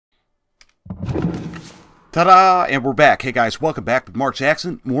Ta-da! And we're back. Hey guys, welcome back with Mark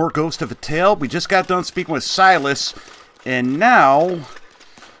Jackson. More Ghost of a Tale. We just got done speaking with Silas, and now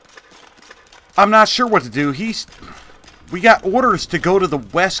I'm not sure what to do. We got orders to go to the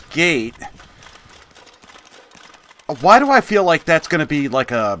West Gate. Why do I feel like that's going to be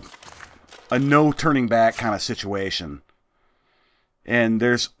like a no turning back kind of situation? And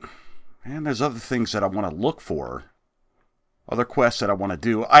there's other things that I want to look for. Other quests that I want to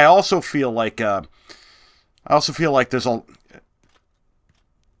do. I also feel like there's a...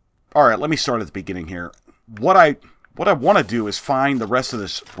 Alright, let me start at the beginning here. What I want to do is find the rest of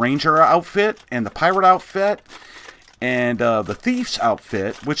this ranger outfit and the pirate outfit and the thief's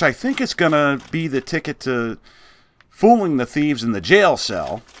outfit, which I think is going to be the ticket to fooling the thieves in the jail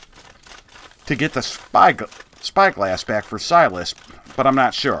cell to get the spyglass back for Silas, but I'm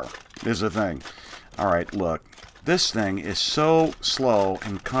not sure. Is the thing. Alright, look. This thing is so slow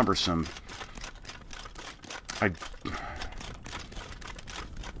and cumbersome. I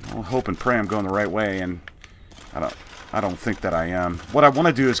hope and pray I'm going the right way, and I don't think that I am. What I want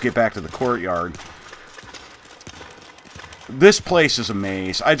to do is get back to the courtyard. This place is a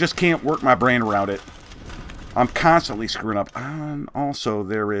maze. I just can't work my brain around it. I'm constantly screwing up. And also,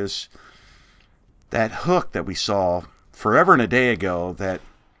 there is that hook that we saw forever and a day ago that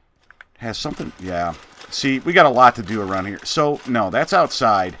has something... Yeah. See, we got a lot to do around here. So, no, that's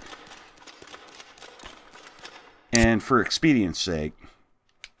outside. And for expedience sake,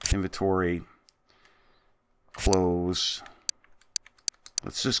 inventory, close.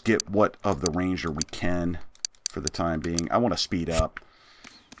 Let's just get what of the ranger we can for the time being. I want to speed up.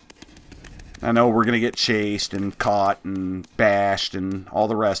 I know we're going to get chased and caught and bashed and all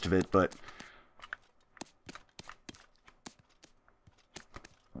the rest of it, but...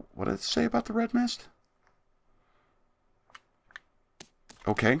 What did it say about the red mist?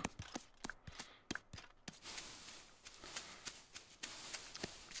 Okay.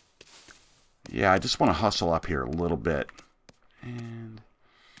 Yeah, I just want to hustle up here a little bit. And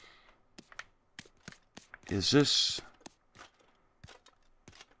is this...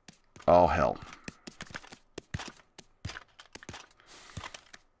 Oh, hell.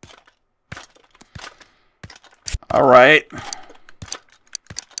 All right.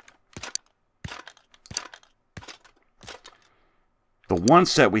 The one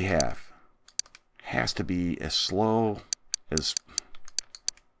set we have has to be as slow as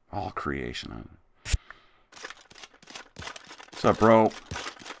all creation. What's up, bro?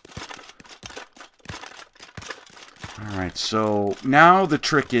 Alright, so now the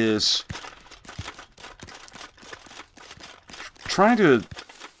trick is trying to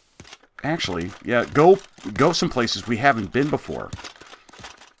actually, yeah, go some places we haven't been before.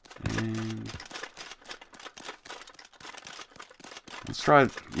 And let's try,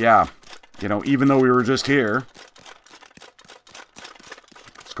 yeah, you know, even though we were just here,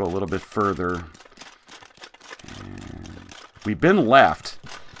 let's go a little bit further. And we've been left.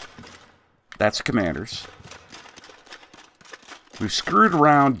 That's Commander's. We've screwed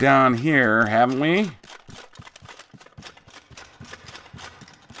around down here, haven't we?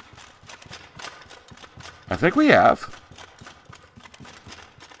 I think we have.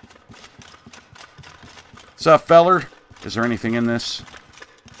 What's up, feller? Is there anything in this?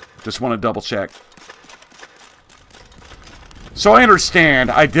 Just want to double check. So I understand.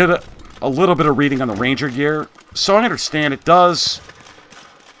 I did a little bit of reading on the ranger gear. So I understand it does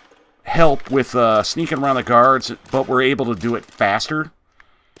help with sneaking around the guards, but we're able to do it faster.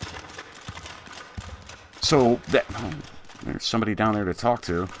 So that... Oh, there's somebody down there to talk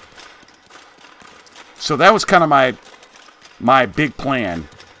to. So that was kind of my big plan,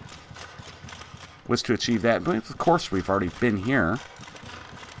 was to achieve that. But of course, we've already been here.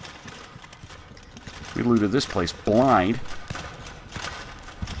 We looted this place blind.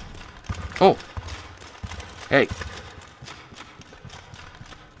 Oh! Hey!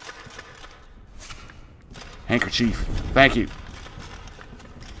 Handkerchief. Thank you.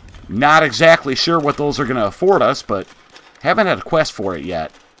 Not exactly sure what those are going to afford us, but haven't had a quest for it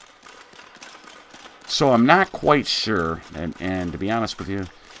yet. So I'm not quite sure, and to be honest with you,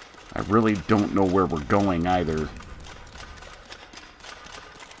 I really don't know where we're going either.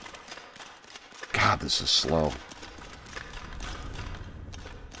 God, this is slow.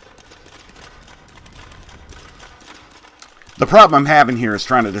 The problem I'm having here is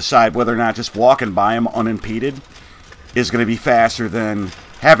trying to decide whether or not just walking by them unimpeded is going to be faster than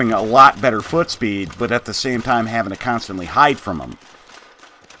having a lot better foot speed, but at the same time having to constantly hide from them.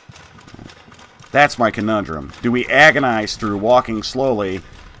 That's my conundrum. Do we agonize through walking slowly?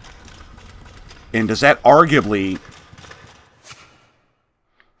 And does that arguably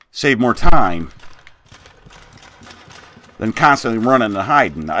save more time than constantly running and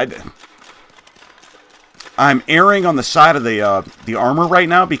hiding. I'm erring on the side of the armor right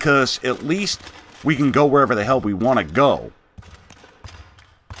now because at least we can go wherever the hell we want to go.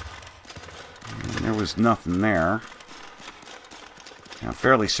 And there was nothing there. I'm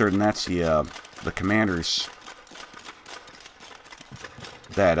fairly certain that's the commander's.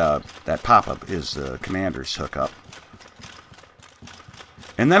 That pop-up is the commander's hookup.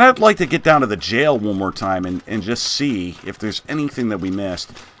 And then I'd like to get down to the jail one more time and just see if there's anything that we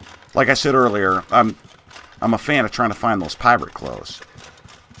missed. Like I said earlier, I'm a fan of trying to find those pirate clothes.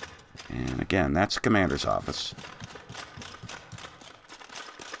 And again, that's the commander's office.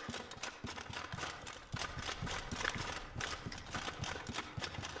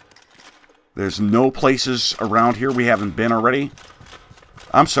 There's no places around here we haven't been already.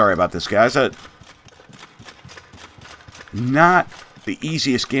 I'm sorry about this, guys. Not the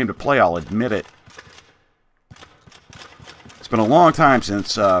easiest game to play, I'll admit it. It's been a long time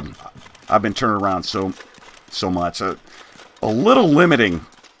since I've been turning around so much. A little limiting,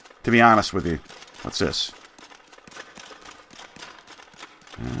 to be honest with you. What's this?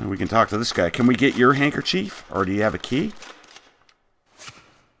 We can talk to this guy. Can we get your handkerchief? Or do you have a key?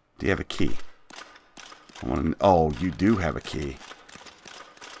 Do you have a key? I want to. Oh, you do have a key.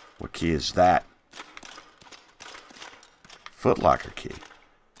 What key is that? Footlocker key.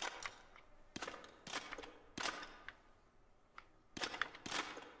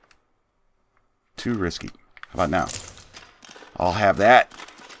 Too risky. How about now? I'll have that.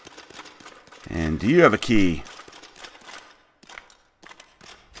 And do you have a key?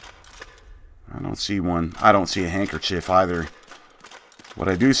 I don't see one. I don't see a handkerchief either. What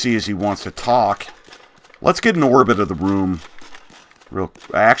I do see is he wants to talk. Let's get an orbit of the room.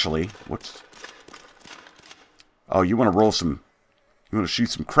 Actually, what's... Oh, you want to roll some... You want to shoot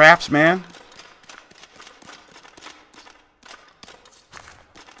some craps, man?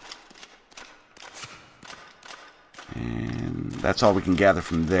 And that's all we can gather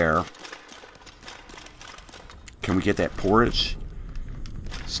from there. Can we get that porridge?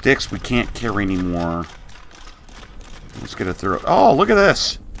 Sticks we can't carry anymore. Let's get a throw. Oh, look at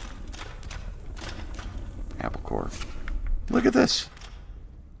this. Apple core. Look at this.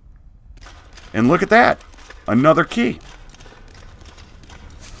 And look at that. Another key.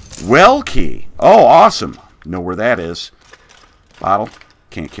 Well key. Oh, awesome. Know where that is. Bottle.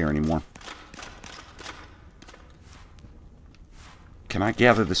 Can't carry anymore. Can I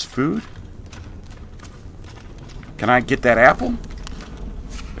gather this food? Can I get that apple?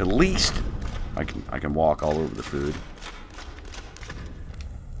 At least I can walk all over the food.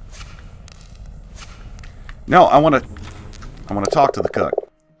 No, I want to talk to the cook.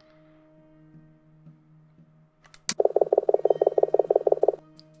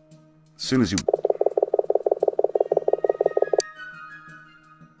 As soon as you...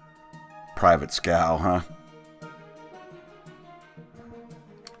 Private scow, huh?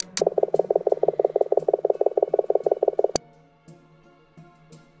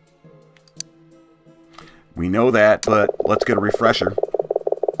 We know that, but let's get a refresher.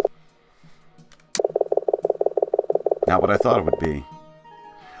 Not what I thought it would be.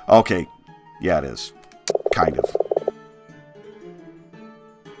 Okay. Yeah, it is. Kind of.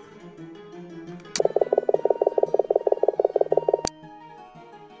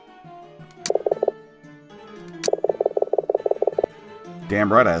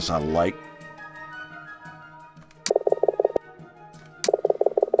 Damn right as I like.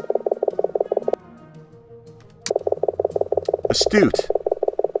 Astute.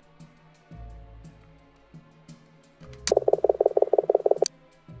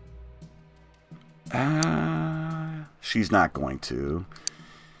 She's not going to.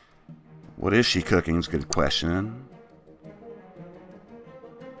 What is she cooking is a good question.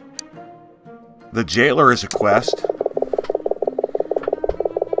 The jailer is a quest.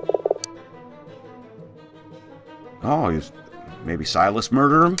 Oh, maybe Silas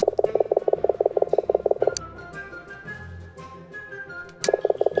murdered him?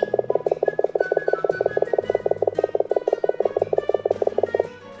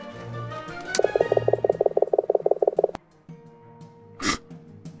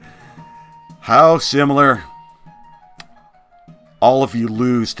 How similar. All of you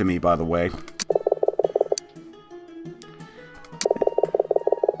lose to me, by the way.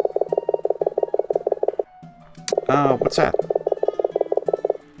 What's that?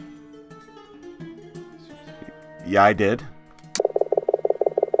 Yeah, I did.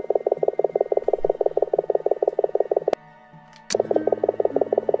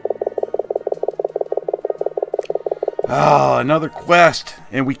 Oh, another quest.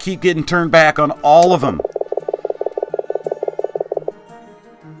 And we keep getting turned back on all of them.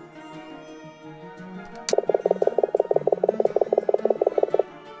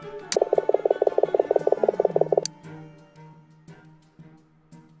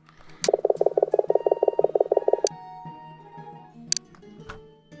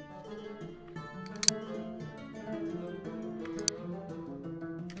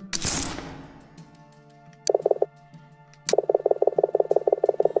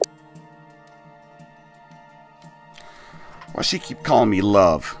 Why she keep calling me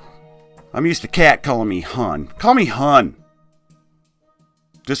love? I'm used to Cat calling me hun. Call me hun.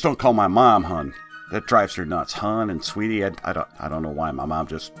 Just don't call my mom hun. That drives her nuts. Hun and sweetie. I don't know why my mom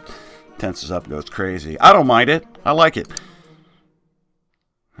just tenses up and goes crazy. I don't mind it. I like it.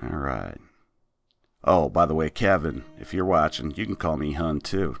 All right. Oh, by the way, Kevin, if you're watching, you can call me hun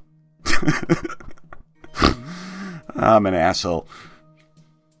too. I'm an asshole.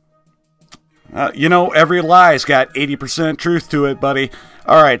 You know, every lie's got 80% truth to it, buddy.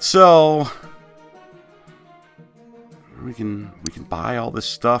 All right, so we can buy all this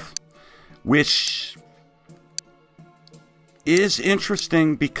stuff, which is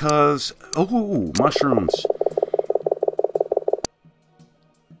interesting because mushrooms.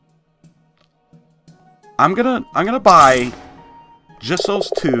 I'm gonna buy just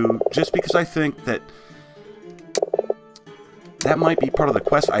those two, just because I think that might be part of the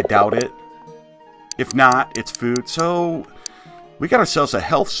quest. I doubt it. If not, it's food. So we got ourselves a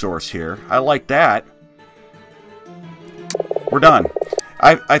health source here. I like that. We're done.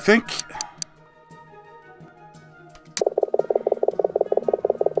 I think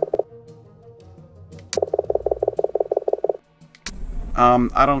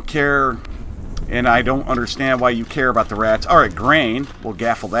I don't care, and I don't understand why you care about the rats. All right, grain. We'll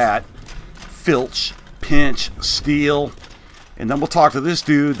gaffle that. Filch, pinch, steal. And then we'll talk to this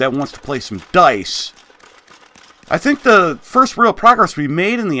dude that wants to play some dice. I think the first real progress we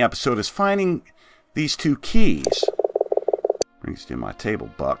made in the episode is finding these two keys. Brings to my table,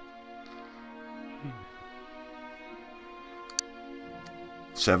 Buck.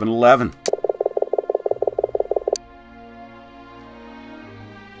 7-Eleven.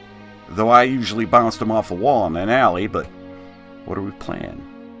 Though I usually bounced them off a wall in an alley, but what are we playing?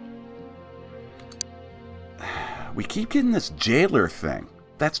 We keep getting this jailer thing.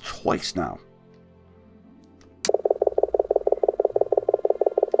 That's twice now.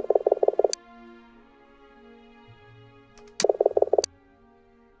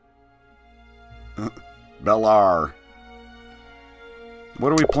 Bellar.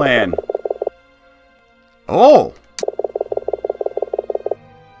 What are we playing? Oh!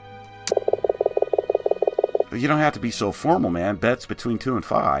 You don't have to be so formal, man. Bets between 2 and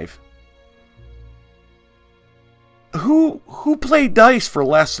 5. Who played dice for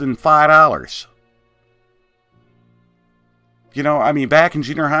less than $5? You know, I mean, back in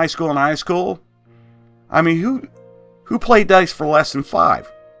junior high school and high school, I mean, who played dice for less than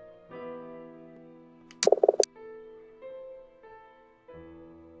 5?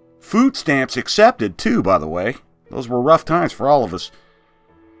 Food stamps accepted too, by the way. Those were rough times for all of us.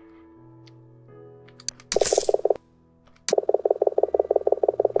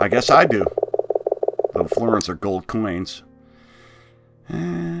 I guess I do. Though florins are gold coins.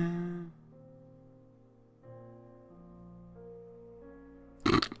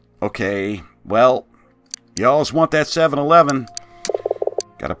 Okay, well, you always want that 7-Eleven.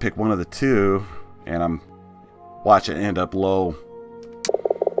 Gotta pick one of the two, and I'm watching it end up low.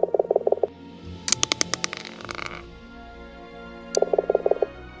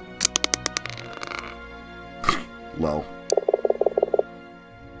 Low.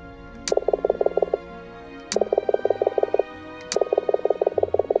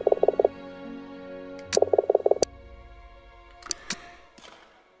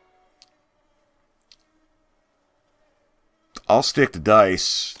 I'll stick to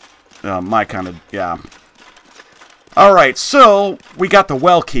dice. My kind of, yeah. Alright, so we got the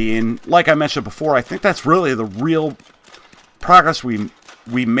well key, and like I mentioned before, I think that's really the real progress we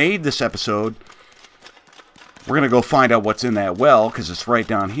made this episode. We're going to go find out what's in that well, because it's right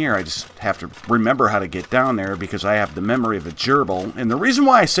down here. I just have to remember how to get down there, because I have the memory of a gerbil. And the reason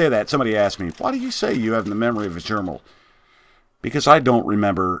why I say that, somebody asked me, why do you say you have the memory of a gerbil? Because I don't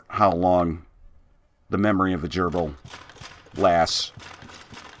remember how long the memory of a gerbil lasts.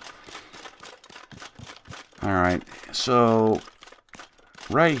 Alright, so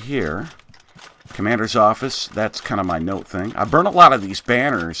right here, Commander's office, that's kind of my note thing. I burn a lot of these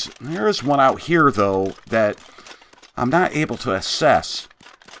banners. There's one out here, though, that I'm not able to assess.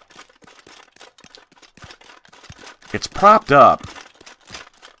 It's propped up.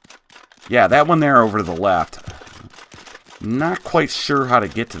 Yeah, that one there over to the left. Not quite sure how to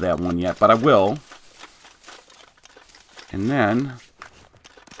get to that one yet, but I will. And then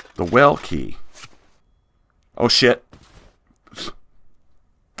the well key. Oh, shit.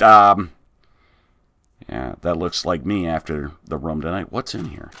 Yeah, that looks like me after the room tonight. What's in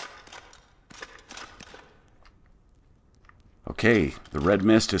here? Okay, the red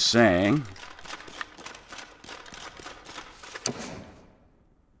mist is saying...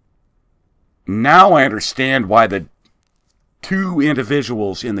 Now I understand why the two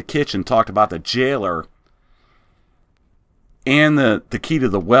individuals in the kitchen talked about the jailer and the key to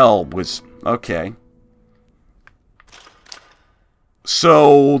the well was okay.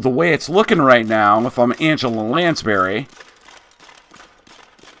 So the way it's looking right now, if I'm Angela Lansbury,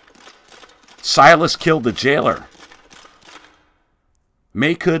 Silas killed the jailer.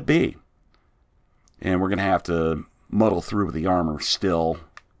 May could be. And we're going to have to muddle through with the armor still.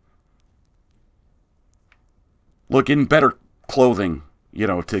 Look, in better clothing, you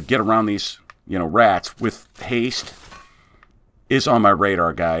know, to get around these, you know, rats with haste is on my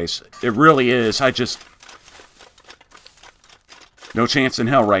radar, guys. It really is. No chance in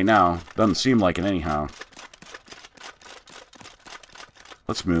hell right now. Doesn't seem like it anyhow.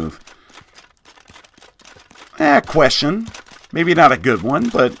 Let's move. Question. Maybe not a good one,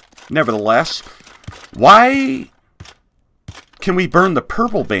 but nevertheless. Why can we burn the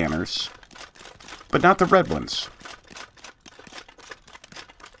purple banners, but not the red ones?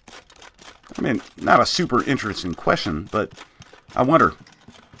 I mean, not a super interesting question, but I wonder.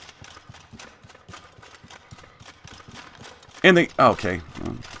 And okay,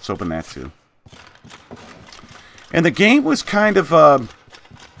 well, let's open that too. And the game was kind of,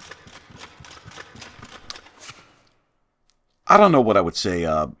 I don't know what I would say,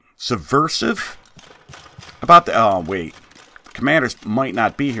 subversive about the, oh wait, commanders might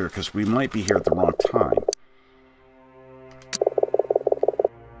not be here because we might be here at the wrong time.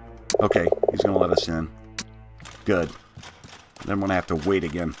 Okay, he's going to let us in. Good. Then we're going to have to wait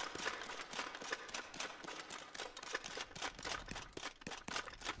again.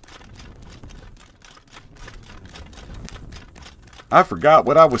 I forgot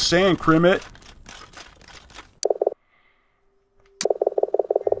what I was saying, Crimit.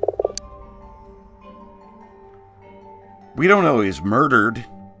 We don't know he's murdered.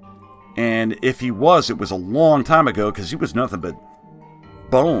 And if he was, it was a long time ago because he was nothing but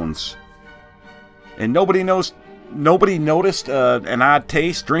bones. And nobody noticed an odd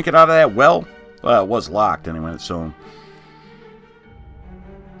taste drinking out of that well. Well, it was locked anyway, so...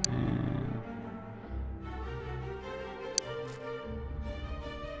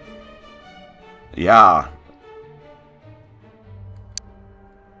 Yeah.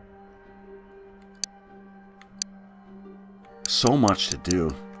 So much to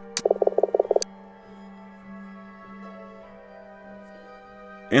do.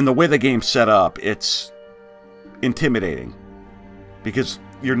 And the way the game's set up, it's intimidating. Because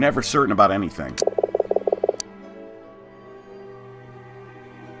you're never certain about anything.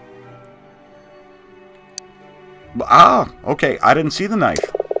 Ah, okay. I didn't see the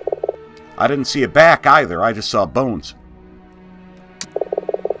knife. I didn't see a back either. I just saw bones.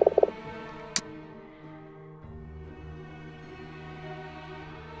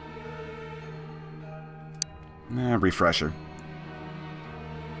 Refresher.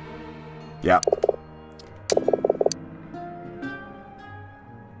 Yeah.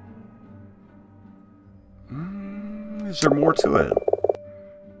 Is there more to it?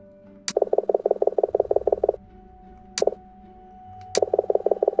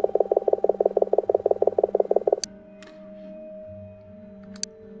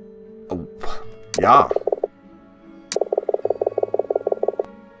 Oh, yeah.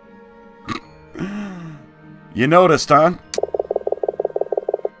 You noticed, huh?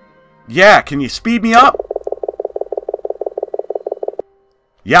 Yeah, can you speed me up?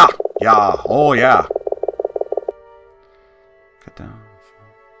 Yeah, yeah, oh yeah. Cut down.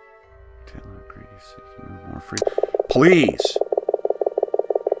 Tailor grease so you can move more free. Please.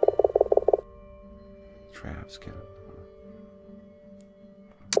 Traps, get it.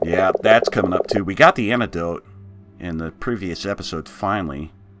 Yeah, that's coming up too. We got the antidote in the previous episode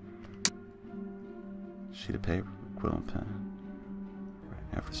finally. Sheet of paper, quill and pen.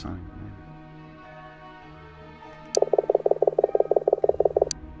 Right after signing.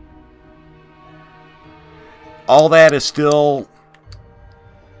 All that is still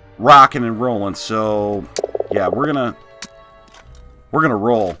rocking and rolling, so yeah, we're gonna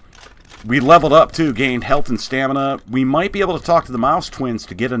roll. We leveled up too, gained health and stamina. We might be able to talk to the Mouse Twins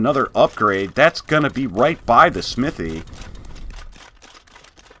to get another upgrade. That's gonna be right by the smithy.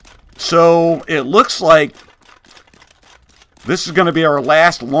 So it looks like this is gonna be our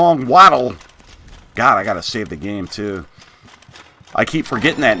last long waddle. God, I gotta save the game too. I keep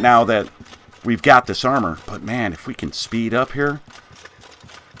forgetting that now that we've got this armor, but man, if we can speed up here.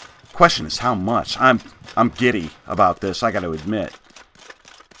 Question is how much. I'm giddy about this, I got to admit.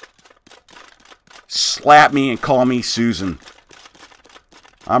 Slap me and call me Susan.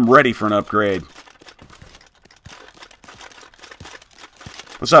 I'm ready for an upgrade.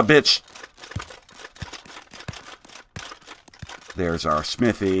 What's up, bitch? There's our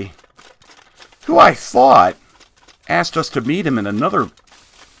Smithy, who I thought asked us to meet him in another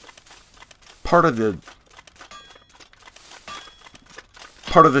part of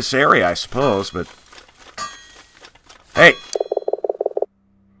this area, I suppose, but hey.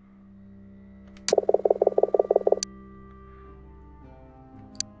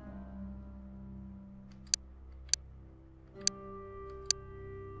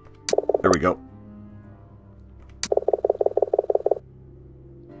 There we go.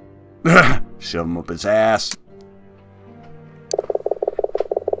 Shove him up his ass.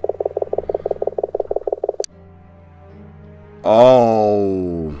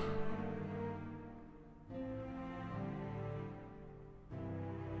 Oh.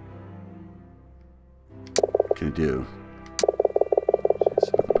 What can you do?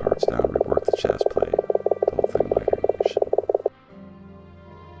 Set the parts down, rework the chest plate. The whole thing lighter.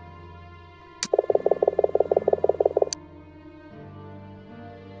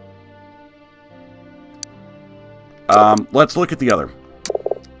 Let's look at the other.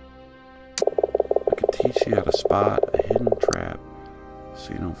 I can teach you how to spot a hidden trap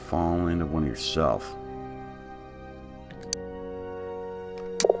so you don't fall into one yourself.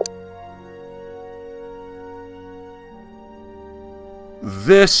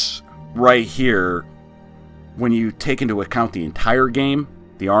 This right here, when you take into account the entire game,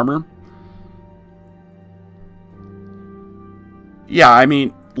 the armor. Yeah, I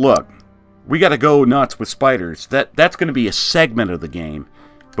mean, look. We got to go nuts with spiders. That's going to be a segment of the game.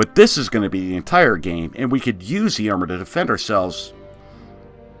 But this is going to be the entire game. And we could use the armor to defend ourselves.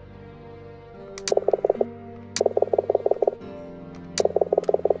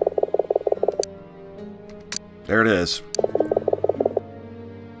 There it is.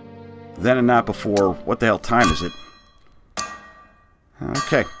 Then and not before. What the hell time is it?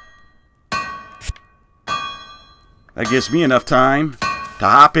 Okay. That gives me enough time to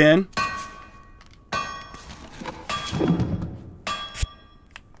hop in.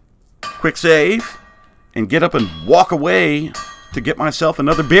 Quick save, and get up and walk away to get myself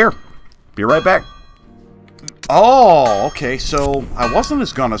another beer. Be right back. Oh, okay, so I wasn't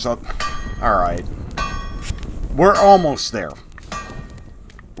as gone as I... Alright. We're almost there.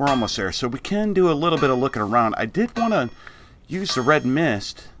 We're almost there, so we can do a little bit of looking around. I did want to use the red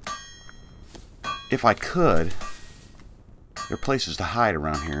mist, if I could. There are places to hide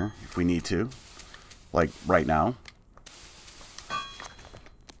around here, if we need to. Like, right now.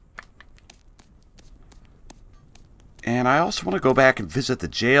 And I also want to go back and visit the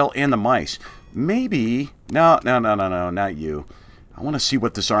jail and the mice. Maybe... No, not you. I want to see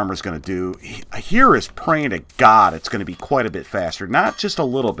what this armor is going to do. Here is praying to God it's going to be quite a bit faster. Not just a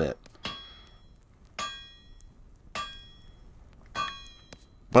little bit.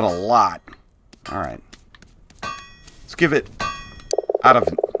 But a lot. Alright. Let's give it out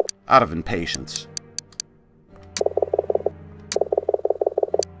of impatience.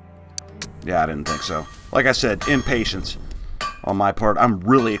 Yeah, I didn't think so. Like I said, impatience on my part. I'm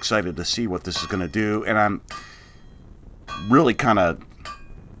really excited to see what this is going to do, and I'm really kind of...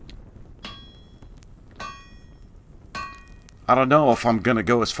 I don't know if I'm going to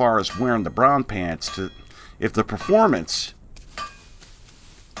go as far as wearing the brown pants to... If the performance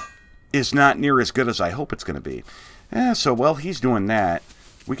is not near as good as I hope it's going to be. So while he's doing that,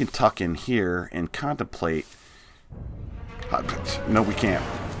 we can tuck in here and contemplate... No, we can't.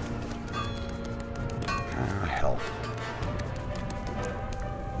 Hell.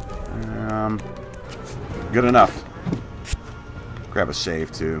 Good enough. Grab a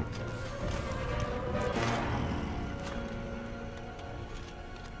save, too.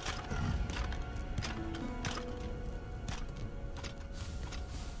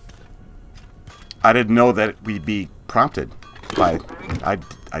 I didn't know that we'd be prompted by...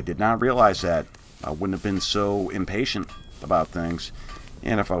 I did not realize that. I wouldn't have been so impatient about things.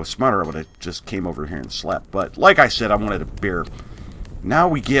 And if I was smarter, I would have just came over here and slept. But like I said, I wanted a beer. Now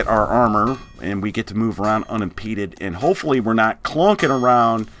we get our armor, and we get to move around unimpeded. And hopefully we're not clunking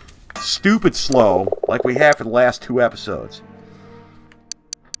around stupid slow like we have for the last 2 episodes.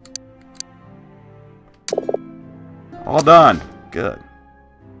 All done. Good.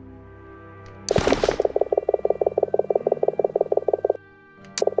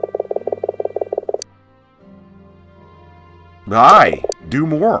 Aye, do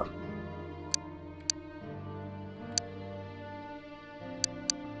more.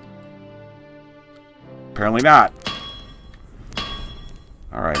 Apparently not.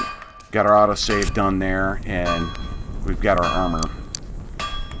 Alright, got our autosave done there, and we've got our armor.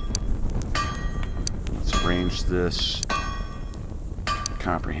 Let's arrange this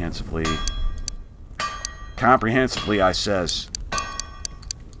comprehensively. Comprehensively, I says.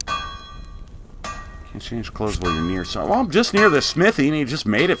 change clothes while you're near. So, well, I'm just near the smithy, and he just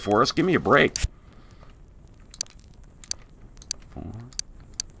made it for us. Give me a break. 4.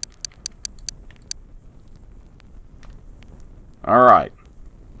 All right.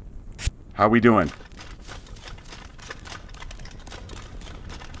 How we doing?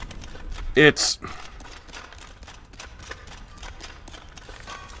 It's...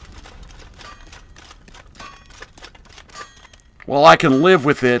 Well, I can live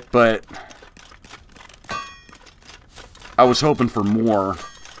with it, but I was hoping for more.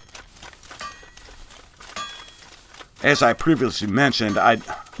 As I previously mentioned, I'm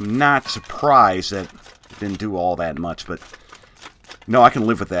not surprised that it didn't do all that much, but no, I can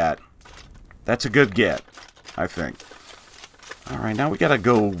live with that. That's a good get, I think. Alright, now we gotta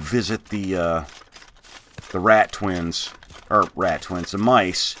go visit the rat twins, the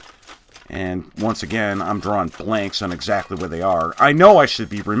mice. And once again, I'm drawing blanks on exactly where they are. I know I should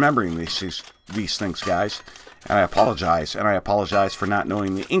be remembering these things, guys. And I apologize. And I apologize for not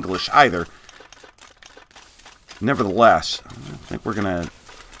knowing the English either. Nevertheless, I think we're going to...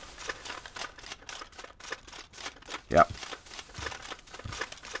 Yep.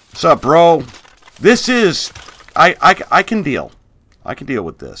 What's up, bro? This is... I can deal. I can deal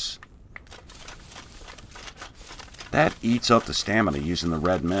with this. That eats up the stamina using the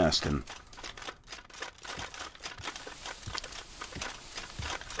red mist, and...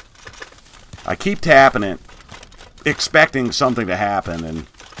 I keep tapping it, expecting something to happen, and...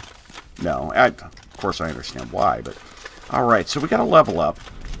 No, of course I understand why, but... Alright, so we gotta level up.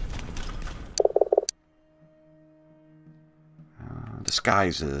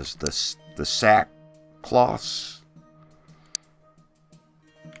 Disguises, the sackcloths.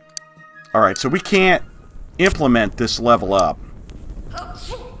 Alright, so we can't implement this level up.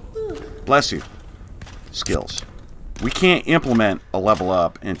 Bless you. Skills. We can't implement a level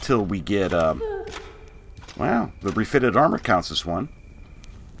up until we get, wow, the refitted armor counts as one.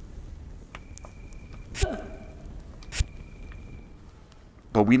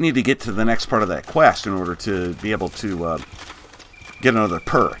 But we need to get to the next part of that quest in order to be able to get another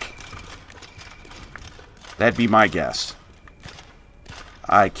perk. That'd be my guess.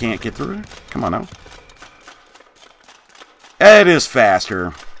 I can't get through it? Come on now. It is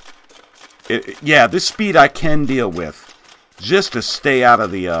faster. Yeah, this speed I can deal with. Just to stay out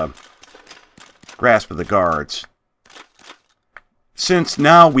of the grasp of the guards. Since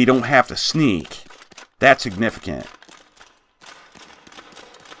now we don't have to sneak. That's significant.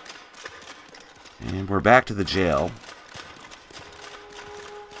 And we're back to the jail.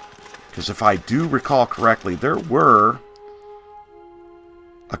 Because if I do recall correctly, there were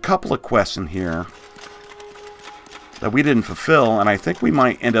a couple of quests in here that we didn't fulfill, and I think we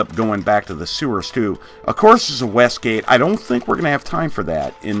might end up going back to the sewers too. Of course, there's a Westgate. I don't think we're going to have time for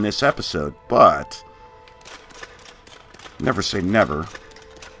that in this episode, but never say never.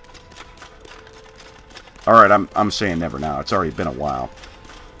 Alright, I'm saying never now. It's already been a while.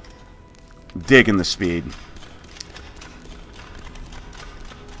 Digging the speed.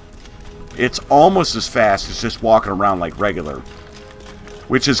 It's almost as fast as just walking around like regular,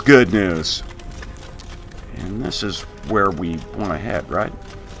 which is good news. And this is where we want to head, right?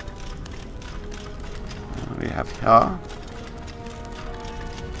 We have here.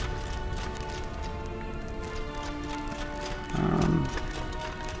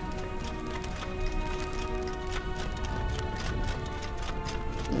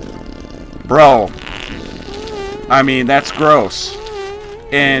 Bro, I mean, that's gross.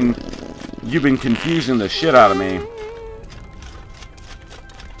 And you've been confusing the shit out of me.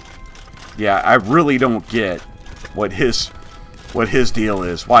 Yeah, I really don't get what his deal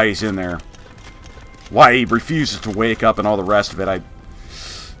is. Why he's in there. Why he refuses to wake up and all the rest of it.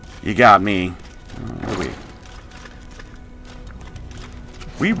 You got me. Where are we?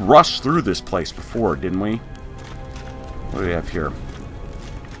 We rushed through this place before, didn't we? What do we have here?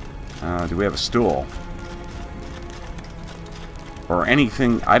 Do we have a stool? Or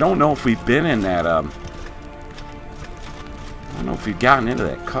anything? I don't know if we've been in that, I don't know if we've gotten into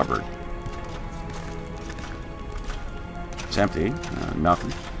that cupboard. It's empty.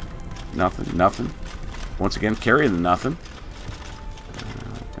 Nothing. Nothing. Nothing. Once again, carrying the nothing.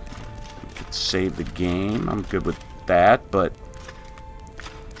 We could save the game. I'm good with that, but...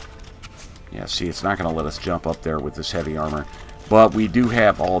 Yeah, see, it's not going to let us jump up there with this heavy armor. But we do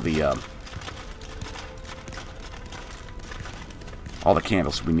have all the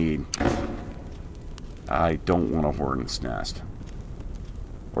candles we need. I don't want a hornet's nest.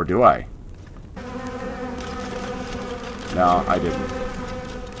 Or do I? No, I didn't.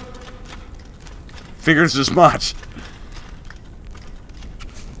 Figures as much.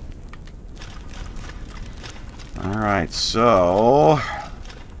 Alright, so...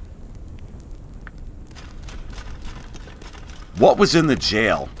 what was in the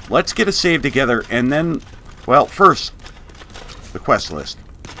jail? Let's get a save together, and then... well, first, the quest list.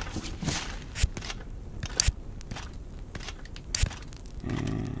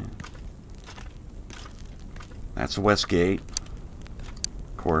 And that's the West Gate.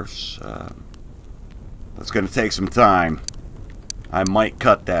 Of course. That's going to take some time. I might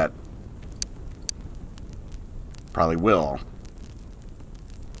cut that. Probably will.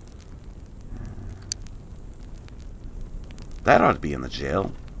 That ought to be in the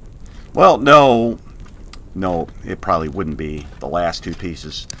jail. Well, no. No, it probably wouldn't be. The last two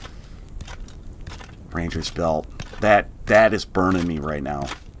pieces. Ranger's belt. That is burning me right now.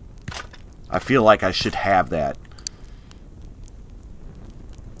 I feel like I should have that.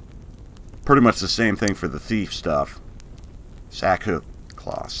 Pretty much the same thing for the thief stuff. Sackhook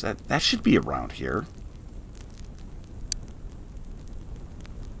cloths. That should be around here.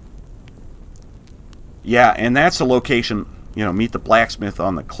 Yeah, and that's the location, you know, meet the blacksmith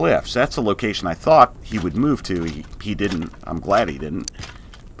on the cliffs. That's the location I thought he would move to. He didn't. I'm glad he didn't.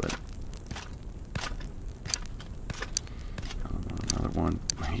 But another one.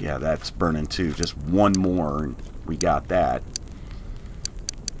 Yeah, that's burning too. Just one more, and we got that.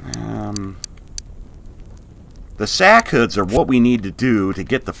 The sack hoods are what we need to do to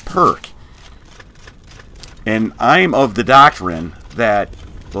get the perk. And I'm of the doctrine that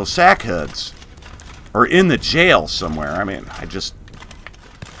those sack hoods are in the jail somewhere. I mean, I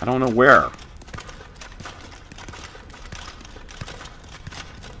don't know where.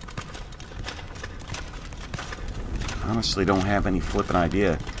 Honestly, don't have any flipping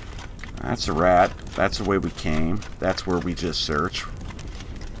idea. That's a rat. That's the way we came. That's where we just searched.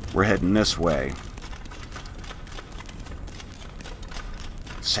 We're heading this way.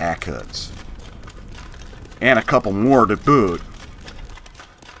 Sack hoods. And a couple more to boot.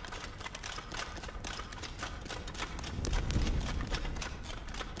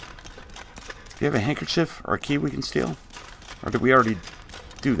 Do you have a handkerchief or a key we can steal? Or did we already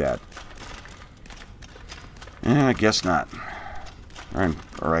do that? I guess not.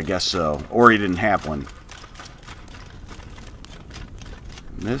 Or I guess so. Or he didn't have one.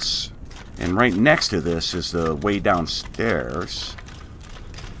 This, and right next to this is the way downstairs.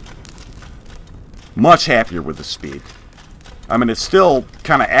 Much happier with the speed. I mean, it's still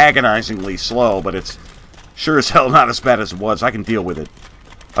kind of agonizingly slow, but it's sure as hell not as bad as it was. I can deal with it.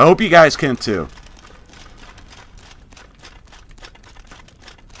 I hope you guys can too.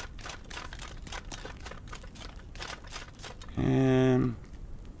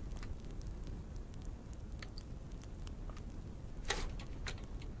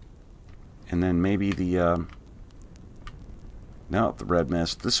 And then maybe the, no, the red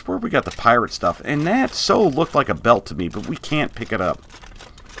mist. This is where we got the pirate stuff. And that so looked like a belt to me, but we can't pick it up.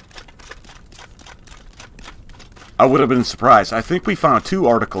 I would have been surprised. I think we found 2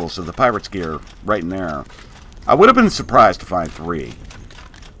 articles of the pirate's gear right in there. I would have been surprised to find 3.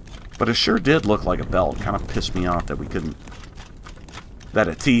 But it sure did look like a belt. Kind of pissed me off that we couldn't, that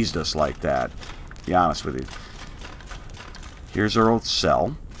it teased us like that. To be honest with you. Here's our old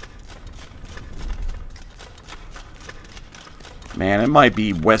cell. Man, it might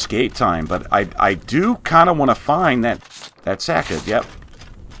be Westgate time, but I do kind of want to find that sack hood. Yep.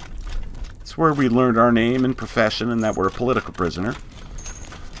 It's where we learned our name and profession and that we're a political prisoner.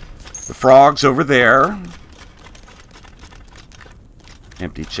 The frog's over there.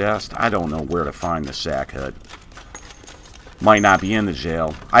 Empty chest. I don't know where to find the sack hood. Might not be in the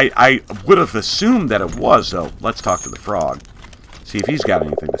jail. I would have assumed that it was, though. Let's talk to the frog. See if he's got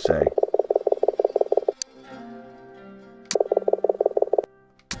anything to say.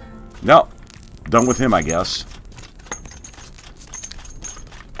 No. Done with him, I guess.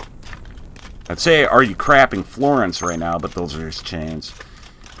 I'd say, are you crapping Florence right now, but those are his chains.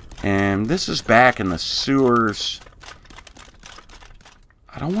 And this is back in the sewers.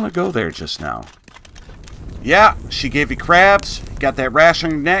 I don't want to go there just now. Yeah, she gave you crabs. Got that rash on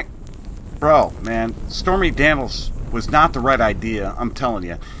your neck. Bro, man, Stormy Daniels was not the right idea, I'm telling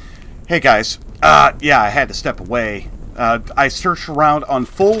you. Hey, guys. Yeah, I had to step away. I searched around on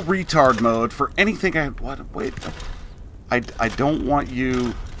full retard mode for anything I... What? Wait. I don't want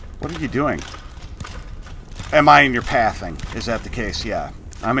you... What are you doing? Am I in your pathing? Is that the case? Yeah.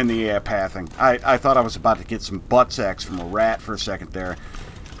 I'm in the pathing. I thought I was about to get some butt sex from a rat for a second there.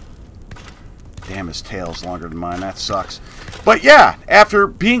 Damn, his tail's longer than mine. That sucks. But yeah, after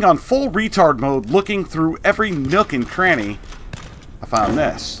being on full retard mode, looking through every nook and cranny, I found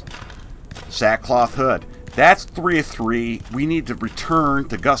this. Sackcloth hood. That's 3 of 3. We need to return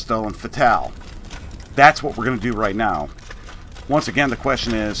to Gusto and Fatale. that's what we're going to do right now. Once again, the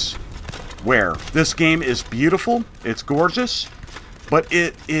question is, where? This game is beautiful. It's gorgeous. But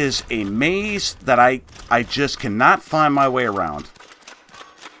it is a maze that I just cannot find my way around.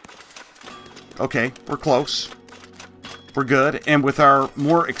 Okay, we're close. We're good. And with our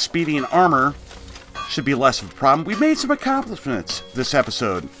more expedient armor, should be less of a problem. We made some accomplishments this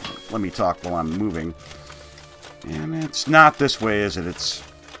episode. Let me talk while I'm moving. And it's not this way, is it? It's...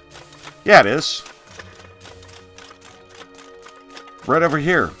 yeah, it is. Right over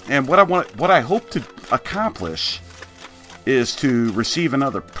here. And what I hope to accomplish is to receive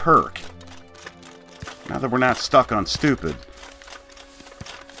another perk. Now that we're not stuck on stupid.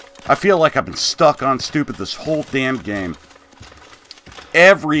 I feel like I've been stuck on stupid this whole damn game.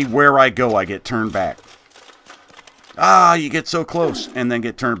 Everywhere I go, I get turned back. Ah, you get so close and then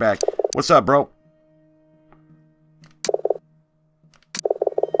get turned back. What's up, bro?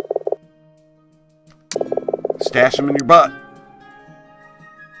 Stash them in your butt.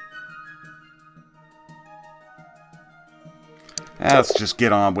 Let's just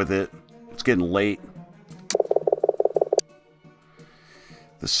get on with it. It's getting late.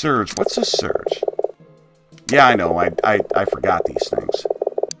 The surge. What's a surge? Yeah, I know. I forgot these things.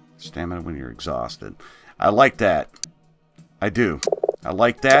 Stamina when you're exhausted. I like that. I do. I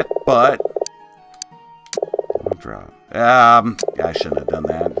like that, but... drop. I shouldn't have done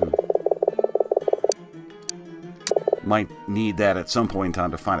that. Might need that at some point in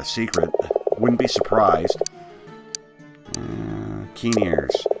time to find a secret. Wouldn't be surprised. Keen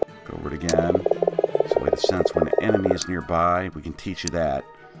ears. Go over it again. It's a way to sense when an enemy is nearby. We can teach you that.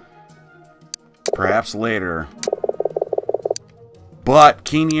 Perhaps later. But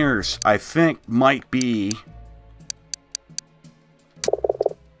keen ears, I think, might be...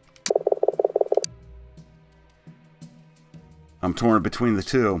 I'm torn between the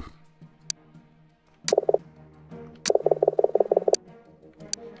two.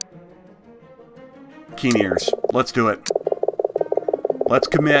 Keen ears. Let's do it. Let's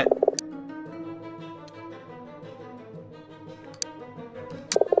commit.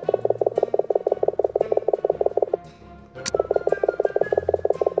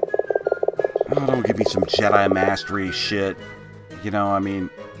 Oh, don't give me some Jedi Mastery shit. You know, I mean,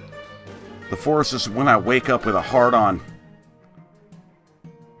 the Force is when I wake up with a hard-on.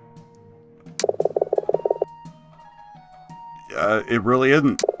 It really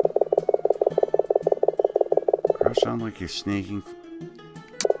isn't. Crouch down like you're sneaking.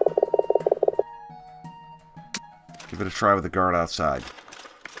 Give it a try with the guard outside.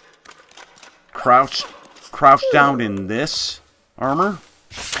 Crouch down in this armor.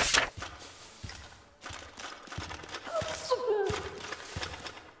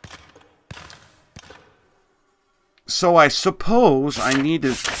 So I suppose I need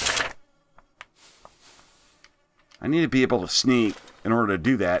to be able to sneak in order to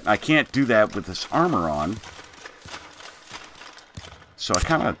do that. I can't do that with this armor on. So I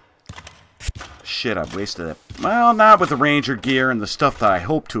kind of... shit, I've wasted it. Well, not with the Ranger gear and the stuff that I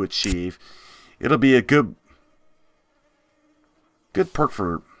hope to achieve. It'll be a good perk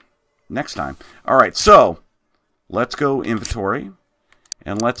for next time. Alright, so let's go inventory.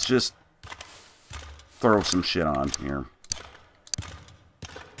 And let's just throw some shit on here.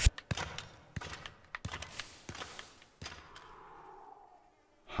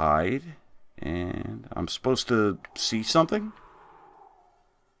 Hide. And I'm supposed to see something?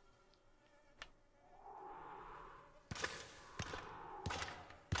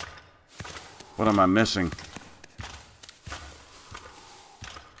 What am I missing?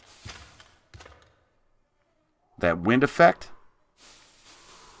 That wind effect?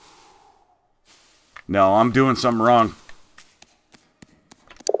 No, I'm doing something wrong.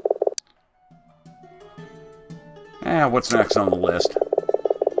 What's next on the list?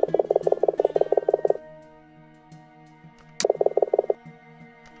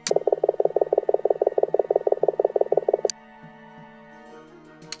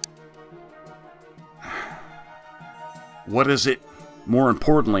 What is it? More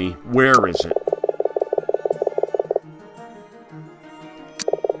importantly, where is it?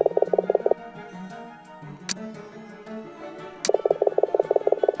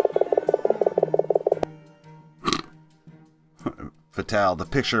 Fatale, the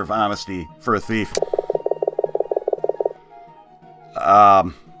picture of honesty for a thief.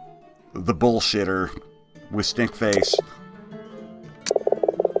 The bullshitter with stink face.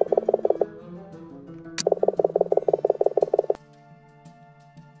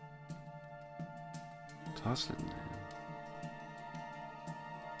 Toss it in there.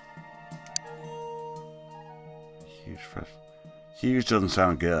 Huge fresh. Huge doesn't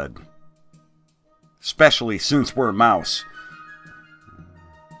sound good. especially since we're a mouse.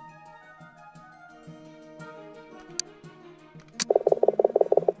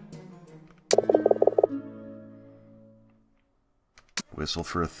 Whistle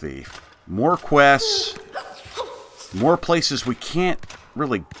for a thief. More quests. More places we can't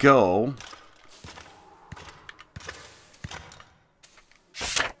really go.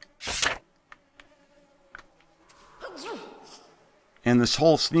 And this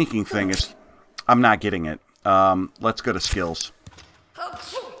whole sneaking thing is... I'm not getting it. Let's go to skills.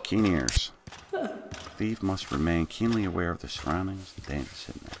 Keen ears. Thief must remain keenly aware of their surroundings. The dangerous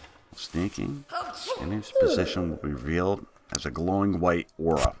hidden there. Sneaking. Enemy's position will be revealed as a glowing white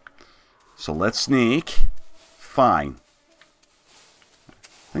aura. So let's sneak. Fine.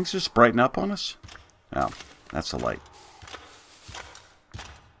 Things just brighten up on us? Oh, that's a light.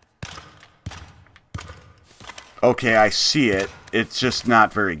 Okay, I see it. It's just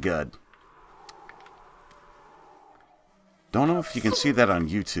not very good. Don't know if you can see that on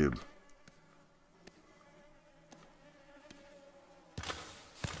YouTube.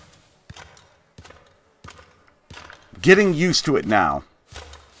 Getting used to it now.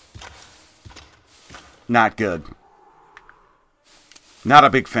 Not good. Not a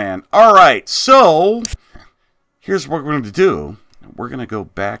big fan. Alright, so here's what we're going to do. We're going to go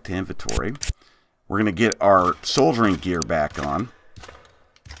back to inventory. We're going to get our soldiering gear back on.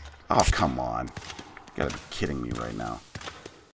 Oh, come on. You gotta be kidding me right now.